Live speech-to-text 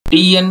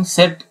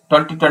TNSET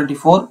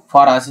 2024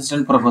 for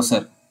Assistant Professor.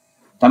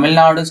 Tamil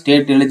Nadu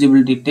State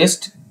Eligibility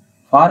Test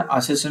for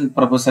Assistant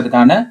Professor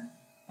கான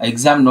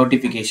exam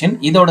notification.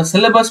 இதோட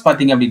syllabus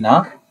பாத்தீங்க அப்படின்னா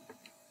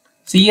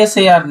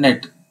CSIR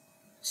net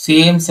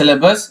same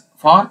syllabus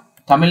for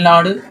Tamil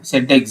Nadu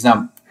SET exam.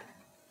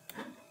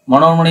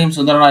 Manoormaniyam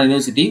Sundaranath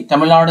University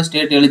Tamil Nadu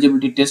State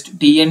Eligibility Test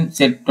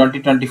TNSET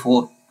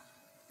 2024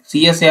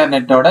 CSIR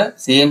net ஓட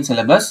same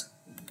syllabus.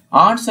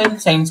 Arts and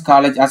Science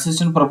College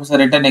Assistant Professor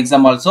written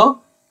exam also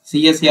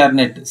CSIR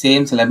net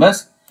same syllabus.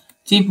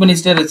 Chief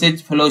Minister Research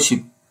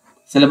Fellowship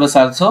syllabus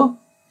also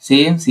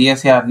same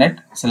CSIR net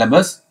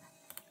syllabus.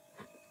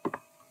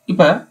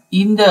 இப்ப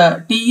இந்த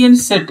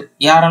TNSET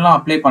யாரெல்லாம்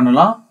apply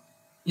பண்ணலாம்,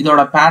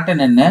 இதோட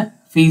pattern என்ன,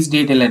 fees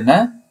detail என்ன,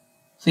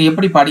 so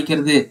எப்படி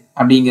படிக்கிறது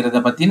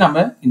அப்படிங்கிறத பத்தி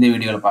நம்ம இந்த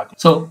வீடியோல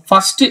பார்க்கலாம். ஸோ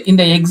ஃபர்ஸ்ட்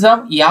இந்த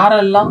எக்ஸாம்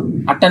யாரெல்லாம்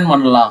அட்டன்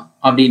பண்ணலாம்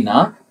அப்படின்னா,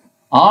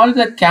 all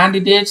the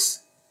candidates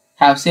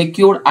have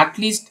secured at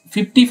least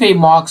 55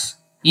 marks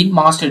in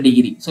master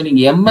degree. So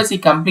நீங்க MSc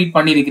complete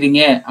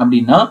பண்ணிருக்கீங்க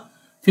அப்படின்னா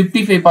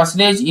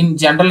 55% in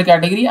general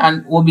category and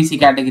OBC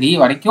category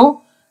வரைக்கும்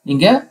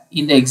நீங்க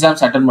இந்த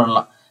எக்ஸாம்ஸ் அட்டெண்ட்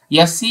பண்ணலாம்.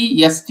 SC,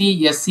 ST,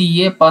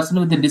 SCA, person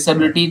with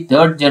disability,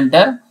 third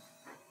gender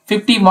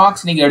 50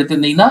 marks நீங்க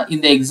எடுத்திருந்தீங்கன்னா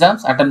இந்த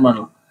exams attend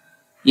பண்ணலாம்.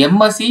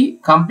 MSc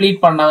complete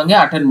பண்ணவங்க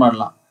அட்டெண்ட்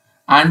பண்ணலாம்.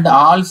 And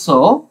also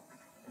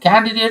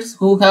candidates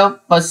who have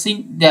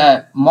pursuing the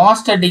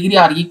master degree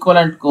or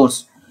equivalent course.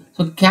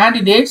 So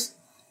candidates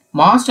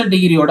master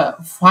degree ஓட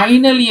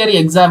final year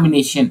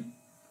examination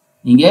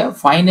நீங்க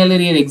final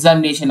year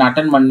examination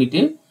attend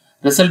பண்ணிட்டு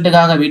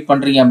ரிசல்ட்டுக்காக wait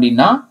பண்றீங்க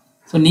அப்படின்னா,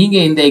 ஸோ நீங்க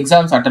இந்த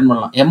எக்ஸாம்ஸ் அட்டெண்ட்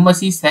பண்ணலாம்.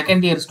 MSc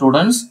செகண்ட் இயர்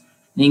ஸ்டூடெண்ட்ஸ்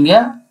நீங்க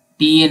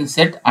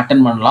TNSET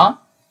attend பண்ணலாம்.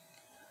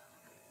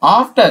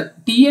 ஆஃப்டர்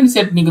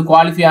TNSET நீங்க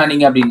குவாலிஃபை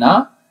ஆனீங்க அப்படின்னா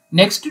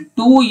நெக்ஸ்ட்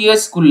 2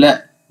 இயர்ஸ்க்குள்ள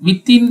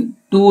வித்தின்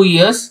 2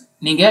 இயர்ஸ்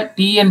நீங்க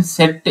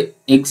TNSET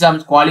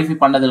எக்ஸாம்ஸ் குவாலிஃபை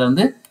பண்ணதுல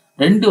இருந்து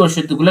 2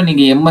 வருஷத்துக்குள்ள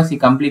நீங்க MSc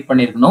கம்ப்ளீட்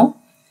பண்ணிருக்கணும்.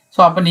 ஸோ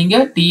அப்ப நீங்க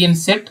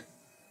TNSET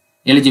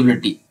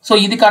எலிஜிபிலிட்டி. ஸோ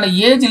இதுக்கான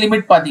ஏஜ்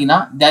லிமிட் பார்த்தீங்கன்னா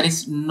there is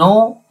no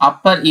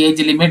upper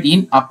age limit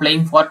in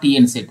applying for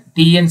TNSET.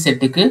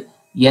 TNSETக்கு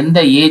எந்த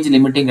ஏஜ்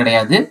லிமிட்டும்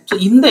கிடையாது. ஸோ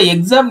இந்த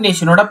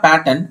எக்ஸாமினேஷனோட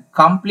பேட்டர்ன்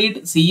கம்ப்ளீட்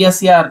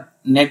CSIR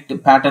net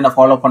பேட்டர்னை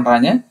ஃபாலோ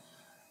பண்றாங்க.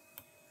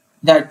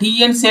 The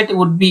TNSET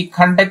would be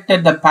conducted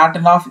the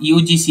pattern of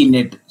UGC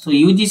net. So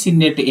UGC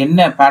net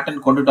என்ன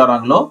pattern கொண்டுட்டு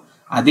வராங்களோ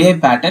அதே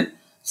pattern.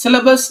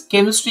 Syllabus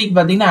chemistry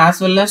பார்த்தீங்கன்னா as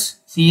well as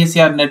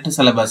CSIR net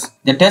syllabus.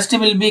 The test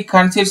will be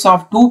consists of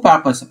 2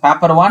 papers,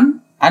 paper 1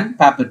 and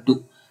paper 2.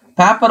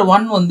 Paper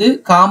 1 வந்து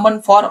common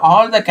for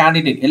all the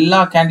candidate, எல்லா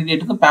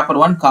கேண்டிடேட்டுக்கும் paper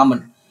 1 common.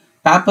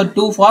 Paper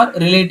 2 for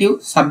relative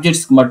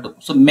subjects மட்டும்.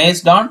 So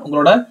based on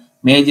உங்களோட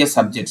major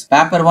subjects.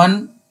 Paper 1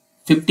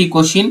 50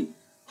 question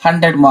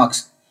 100 marks.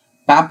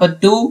 Paper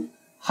 2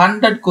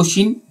 100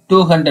 question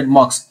 200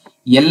 marks.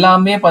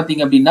 எல்லாமே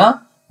பார்த்தீங்க அப்படின்னா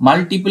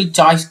multiple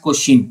choice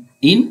question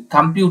in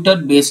computer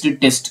based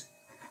test.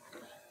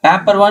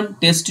 Paper 1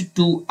 test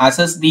to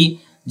assess the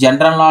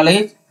general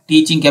knowledge,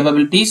 teaching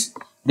capabilities,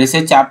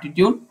 research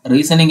aptitude,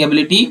 reasoning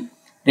ability,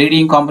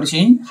 reading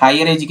comprehension,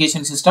 higher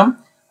education system,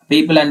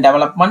 people and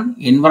development,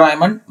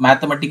 environment,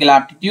 mathematical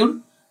aptitude,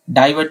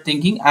 diverse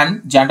thinking and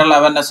general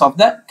awareness of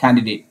the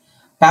candidate.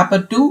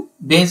 Paper 2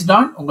 based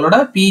on உங்களோட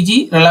PG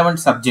relevant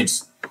subjects.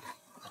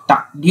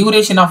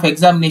 Duration of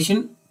examination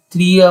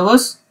 3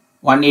 hours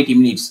 180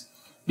 minutes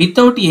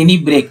without any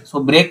break. So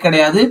break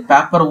கிடையாது.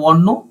 Paper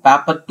 1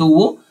 paper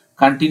 2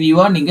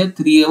 கண்டினியூவா நீங்க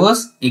 3 hours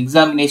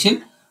examination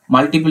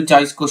multiple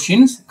choice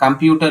questions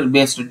computer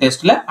based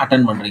டெஸ்ட்ல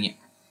attend பண்றீங்க.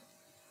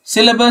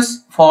 Syllabus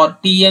for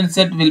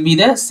TNSET will be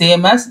the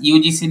same as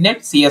UGC net,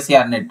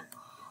 CSIR net.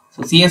 So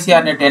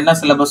CSIR net என்ன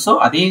சிலபஸோ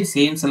அதே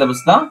same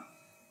syllabus தான்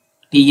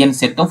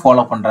TNSET-ம்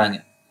follow பண்றாங்க.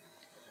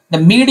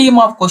 The medium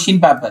of question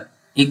paper,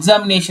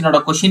 எக்ஸாமினேஷனோட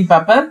question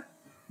paper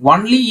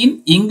only in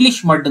English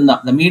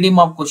மட்டும்தான். The medium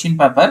of question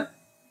paper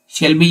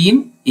shall be in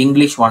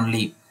English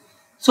only.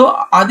 So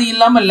அது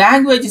இல்லாமல்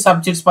language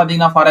subjects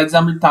பார்த்தீங்கன்னா for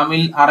example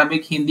Tamil,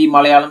 Arabic, Hindi,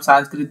 Malayalam,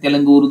 Sanskrit,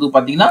 Telugu, Urdu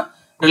பார்த்தீங்கன்னா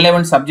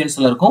relevant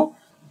சப்ஜெக்ட்ஸ்ல இருக்கும்.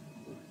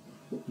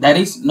 there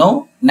is no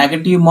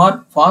negative mark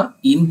for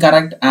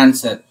incorrect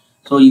answer.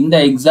 So இந்த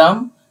exam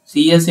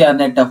CSIR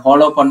நெட்டை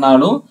follow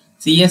பண்ணாலும்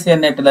CSIR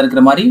நெட்டில்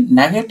இருக்கிற மாதிரி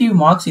நெகட்டிவ்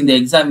மார்க்ஸ் இந்த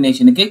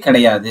எக்ஸாமினேஷனுக்கு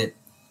கிடையாது.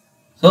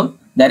 So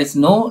there is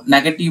no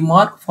negative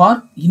mark for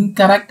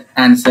incorrect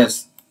answers.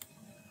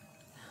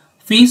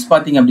 Fees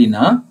பார்த்தீங்க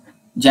அப்படின்னா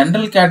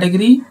general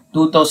category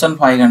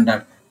 2500,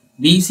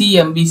 BC,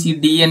 MBC,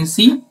 DNC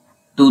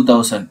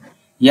 2000,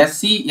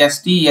 SC,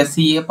 ST,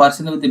 SCA,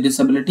 person with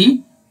disability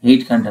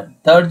 800,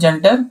 third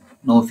gender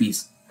no fees.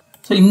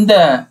 So இந்த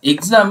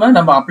எக்ஸாமை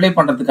நம்ம அப்ளை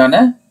பண்றதுக்கான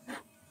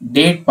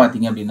டேட்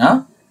பார்த்தீங்க அப்படின்னா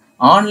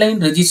online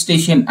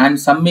registration and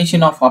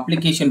submission of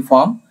application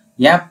form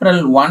April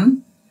 1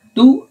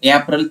 to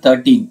April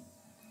 13.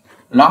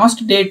 Last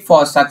date for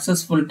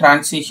successful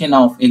transaction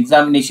of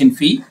examination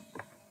fee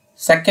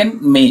 2nd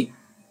May.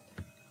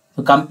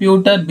 So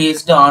computer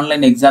based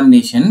online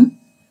examination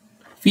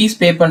fees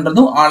pay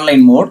பண்றதும்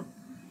online mode.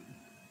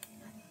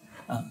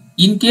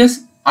 In case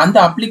அந்த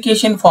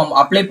application form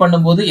apply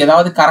பண்ணும்போது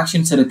ஏதாவது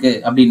corrections இருக்கு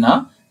அப்படின்னா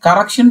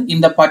correction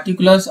in the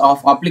particulars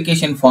of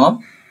application form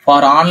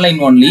for online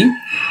only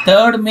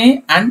 3rd May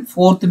and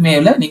 4th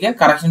Mayல நீங்க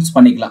corrections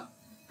பண்ணிக்கலாம்.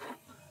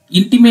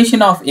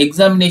 Intimation of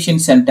examination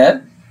center,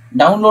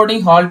 downloading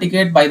hall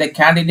ticket by the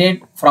candidate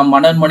from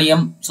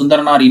Mananmaniyam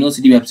Sundaranaar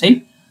University website,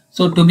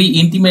 so to be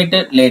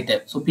intimated later.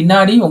 So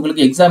பின்னாடி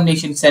உங்களுக்கு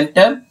examination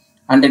center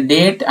and the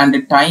date and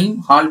the time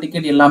hall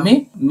ticket எல்லாமே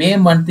May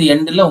month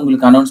endல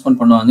உங்களுக்கு announcement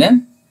பண்ணுவாங்க.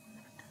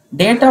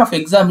 Date of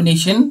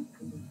examination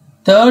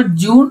 3rd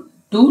June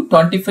to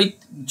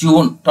 25th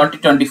June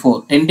 2024,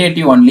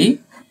 tentative only.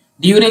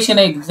 Duration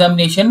of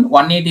examination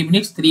 180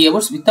 minutes 3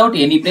 hours without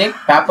any break,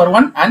 paper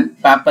 1 and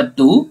paper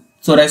 2.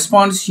 So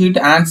response sheet,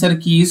 answer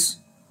keys,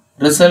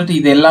 result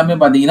இது எல்லாமே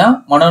பாத்தீங்கன்னா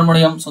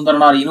Manonmaniam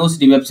Sundaranar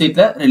university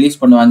வெப்சைட்ல release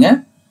பண்ணுவாங்க.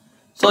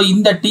 So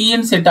இந்த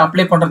TN set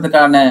apply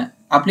பண்றதுக்கான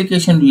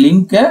application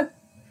லிங்கை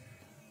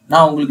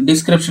நான் உங்களுக்கு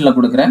டிஸ்கிரிப்ஷன்ல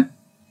கொடுக்குறேன்.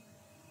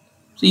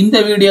 ஸோ இந்த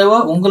வீடியோவை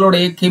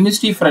உங்களுடைய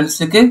கெமிஸ்ட்ரி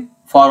ஃப்ரெண்ட்ஸுக்கு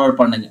ஃபார்வர்ட்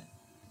பண்ணுங்க.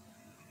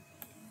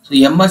 ஸோ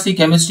எம்எஸ்சி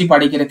கெமிஸ்ட்ரி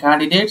படிக்கிற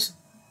கேண்டிடேட்ஸ்,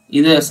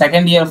 இது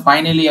second year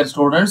final year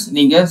students,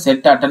 நீங்க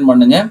செட் அட்டன்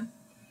பண்ணுங்க.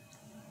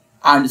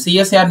 அண்ட்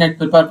சிஎஸ்ஐஆர் நெட்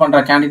ப்ரிப்பேர் பண்ற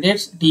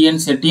கேண்டிடேட்ஸ்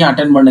டிஎன் செட்டையும்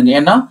அட்டன் பண்ணுங்க.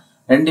 ஏன்னா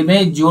ரெண்டுமே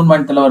ஜூன்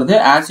மந்த்ல வருது.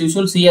 ஆஸ்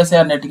யூஷுவல்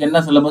சிஎஸ்ஐஆர் நெட்டுக்கு என்ன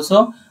சிலபஸோ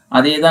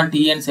அதே தான்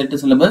TN set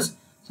syllabus.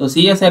 So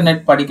CSIR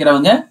net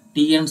படிக்கிறவங்க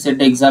டிஎன்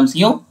செட்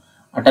எக்ஸாம்ஸையும்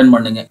அட்டன்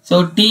பண்ணுங்க. ஸோ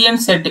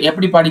டிஎன் செட்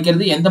எப்படி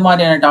படிக்கிறது, எந்த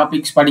மாதிரியான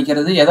டாபிக்ஸ்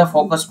படிக்கிறது, எதை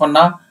ஃபோக்கஸ்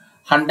பண்ணா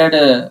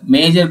 100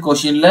 மேஜர்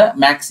கொஸ்டின்ல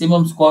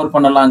மேக்ஸிமம் ஸ்கோர்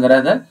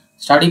பண்ணலாங்கிறத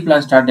ஸ்டடி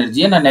பிளான்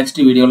ஸ்ட்ராட்டஜியை நான்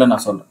நெக்ஸ்ட் வீடியோவில்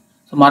நான் சொல்றேன்.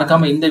 ஸோ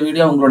மறக்காம இந்த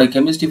வீடியோ உங்களுடைய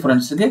கெமிஸ்ட்ரி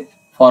ஃப்ரெண்ட்ஸுக்கு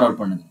ஃபார்வர்ட்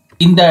பண்ணுங்க.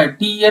 இந்த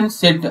டிஎன்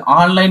செட்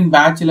ஆன்லைன்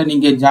பேட்ச்ல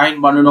நீங்க ஜாயின்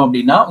பண்ணணும்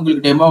அப்படின்னா,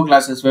 உங்களுக்கு டெமோ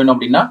கிளாஸஸ் வேணும்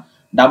அப்படின்னா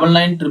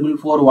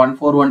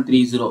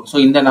 9944414130. ஸோ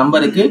இந்த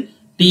நம்பருக்கு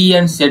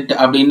டிஎன் செட்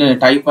அப்படின்னு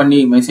டைப் பண்ணி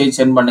மெசேஜ்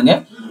சென்ட் பண்ணுங்க.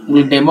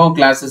 உங்களுக்கு டெமோ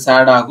கிளாஸஸ்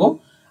ஆட் ஆகும்.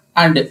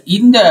 அண்ட்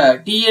இந்த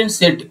டிஎன்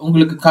செட்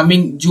உங்களுக்கு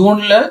கம்மிங்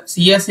ஜூன்ல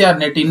சிஎஸ்ஐஆர்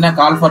நெட் இன்னும்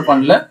கால் ஃபார்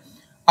பண்ணல.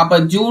 அப்ப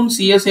June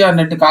CSIR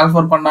net call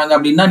for பண்ணாங்க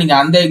அப்படின்னா நீங்க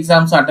அந்த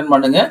எக்ஸாம்ஸ் அட்டன்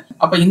பண்ணுங்க.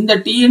 அப்ப இந்த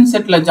டிஎன்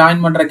செட்ல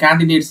ஜாயின் பண்ற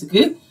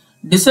கேண்டிடேட்ஸுக்கு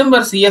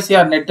டிசம்பர்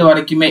சிஎஸ்ஐஆர் நெட்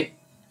வரைக்குமே,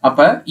 அப்ப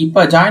இப்ப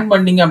ஜாயின்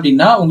பண்ணீங்க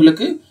அப்படின்னா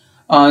உங்களுக்கு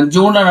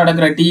ஜூன்ல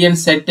நடக்கிற டிஎன்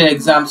செட்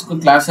எக்ஸாம்ஸ்க்கு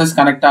கிளாஸஸ்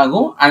கனெக்ட்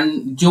ஆகும். And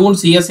June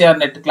CSIR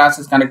net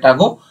classes connect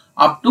ஆகும்.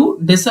 Up to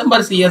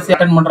December CSI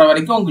attend பண்ற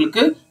வரைக்கும்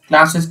உங்களுக்கு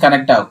கிளாஸஸ்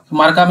கனெக்ட் ஆகும்.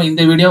 மறக்காம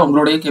இந்த வீடியோ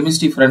உங்களுடைய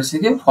கெமிஸ்ட்ரி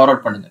ஃப்ரெண்ட்ஸுக்கு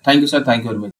ஃபார்வர்ட் பண்ணுங்க. Thank you sir, thank you very much.